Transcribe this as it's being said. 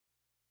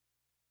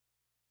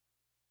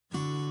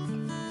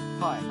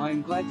Hi, I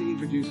am glad to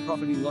introduce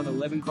property lot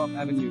 11 Crop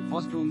Avenue,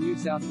 Austral, New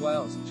South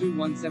Wales,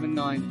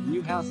 2179,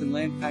 new house and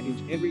land package.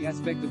 Every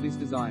aspect of this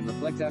design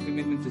reflects our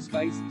commitment to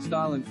space,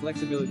 style and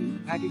flexibility.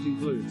 Package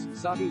includes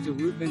sucking to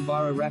roof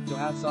Enviro wrap to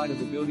outside of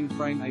the building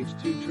frame,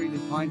 H2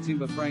 treated pine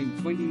timber frame,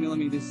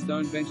 20mm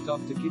stone bench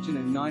top to kitchen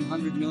and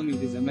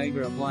 900mm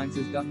Omega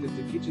appliances ducted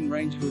to kitchen,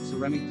 range hood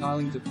ceramic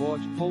tiling to porch,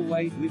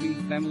 hallway, living,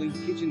 family,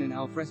 kitchen and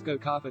alfresco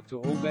carpet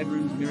to all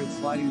bedrooms, mirrored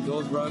sliding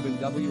doors, robe and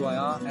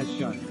WIR as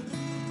shown.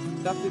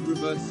 Ducted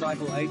reverse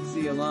cycle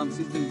 8C alarm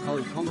system,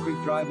 colored concrete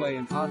driveway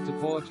and path to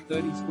porch,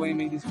 30 square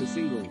meters for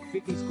single,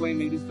 50 square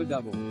meters for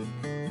double.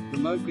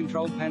 Remote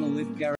control panel lift garage.